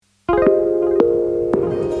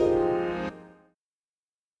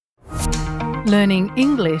Learning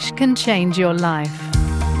English can change your life.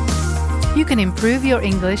 You can improve your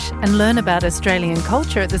English and learn about Australian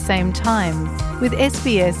culture at the same time with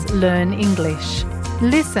SBS Learn English.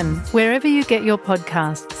 Listen wherever you get your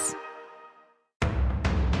podcasts.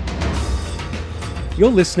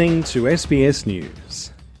 You're listening to SBS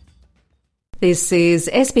News. This is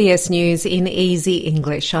SBS News in Easy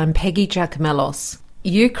English. I'm Peggy Giacomellos.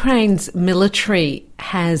 Ukraine's military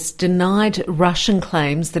has denied Russian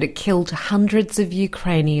claims that it killed hundreds of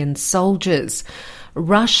Ukrainian soldiers.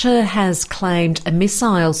 Russia has claimed a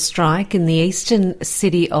missile strike in the eastern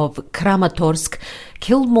city of Kramatorsk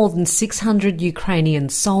killed more than 600 Ukrainian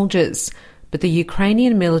soldiers, but the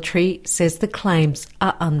Ukrainian military says the claims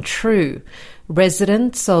are untrue.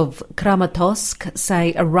 Residents of Kramatorsk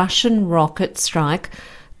say a Russian rocket strike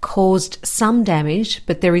caused some damage,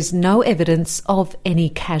 but there is no evidence of any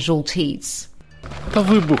casualties. There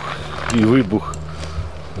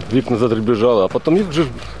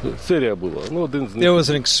was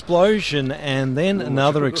an explosion and then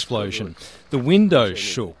another explosion. The windows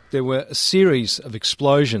shook. There were a series of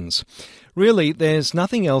explosions. Really, there's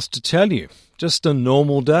nothing else to tell you. Just a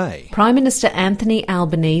normal day. Prime Minister Anthony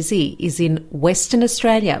Albanese is in Western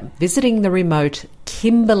Australia visiting the remote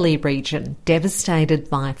Kimberley region devastated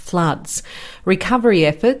by floods. Recovery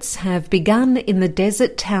efforts have begun in the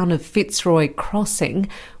desert town of Fitzroy Crossing,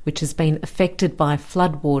 which has been affected by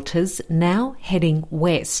floodwaters, now heading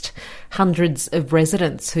west. Hundreds of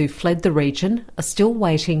residents who fled the region are still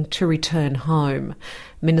waiting to return home.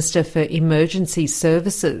 Minister for Emergency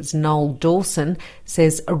Services, Noel Dawson,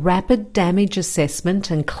 says a rapid damage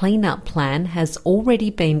assessment and clean-up plan has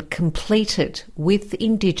already been completed with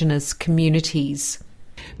Indigenous communities.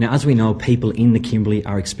 Now, as we know, people in the Kimberley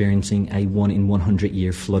are experiencing a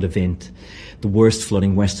 1-in-100-year flood event, the worst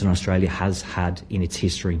flooding Western Australia has had in its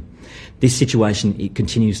history. This situation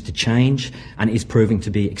continues to change and is proving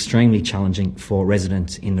to be extremely challenging for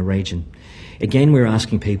residents in the region. Again, we're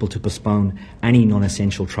asking people to postpone any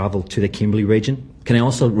non-essential travel to the Kimberley region. Can I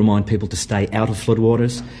also remind people to stay out of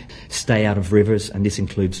floodwaters, stay out of rivers, and this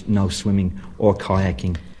includes no swimming or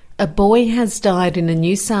kayaking. A boy has died in a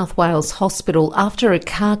New South Wales hospital after a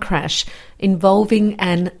car crash involving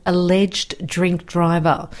an alleged drink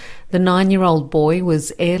driver. The 9-year-old boy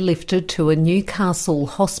was airlifted to a Newcastle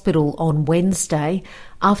hospital on Wednesday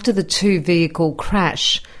after the two-vehicle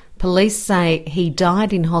crash. Police say he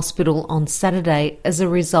died in hospital on Saturday as a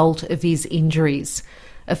result of his injuries.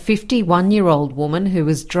 A 51-year-old woman who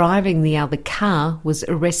was driving the other car was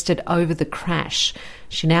arrested over the crash.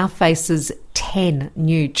 She now faces 10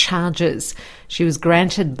 new charges. She was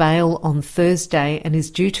granted bail on Thursday and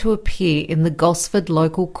is due to appear in the Gosford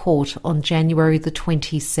local court on January the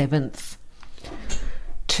 27th.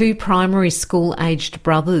 2 primary school-aged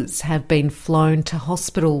brothers have been flown to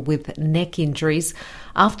hospital with neck injuries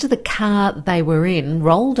after the car they were in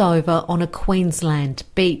rolled over on a Queensland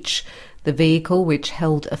beach. The vehicle, which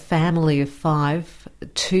held a family of 5,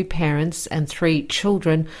 2 parents and 3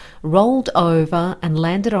 children, rolled over and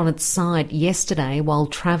landed on its side yesterday while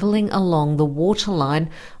travelling along the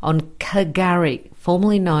waterline on Kagari,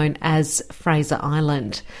 formerly known as Fraser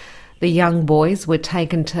Island. The young boys were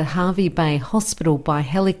taken to Hervey Bay Hospital by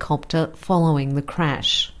helicopter following the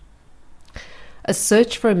crash. A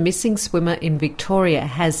search for a missing swimmer in Victoria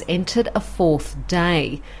has entered a 4th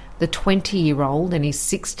day. The 20-year-old and his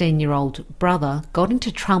 16-year-old brother got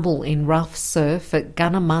into trouble in rough surf at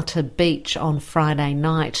Gunnamatta Beach on Friday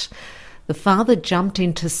night. The father jumped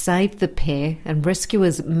in to save the pair and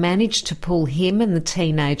rescuers managed to pull him and the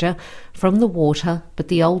teenager from the water, but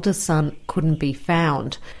the older son couldn't be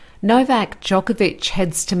found. Novak Djokovic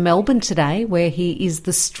heads to Melbourne today, where he is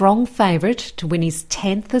the strong favourite to win his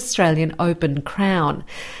 10th Australian Open crown.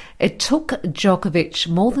 It took Djokovic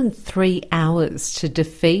more than 3 hours to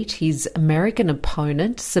defeat his American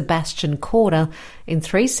opponent, Sebastian Korda, in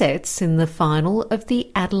 3 sets in the final of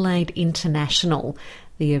the Adelaide International.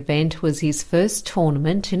 The event was his first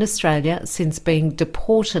tournament in Australia since being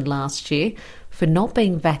deported last year for not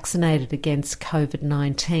being vaccinated against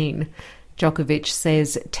COVID-19. Djokovic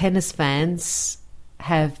says tennis fans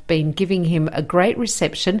have been giving him a great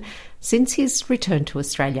reception since his return to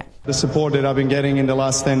Australia. The support that I've been getting in the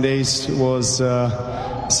last 10 days was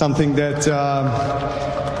something that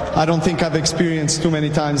I don't think I've experienced too many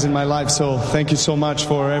times in my life. So thank you so much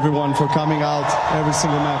for everyone for coming out every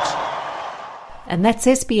single match. And that's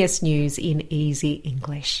SBS News in Easy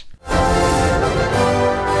English.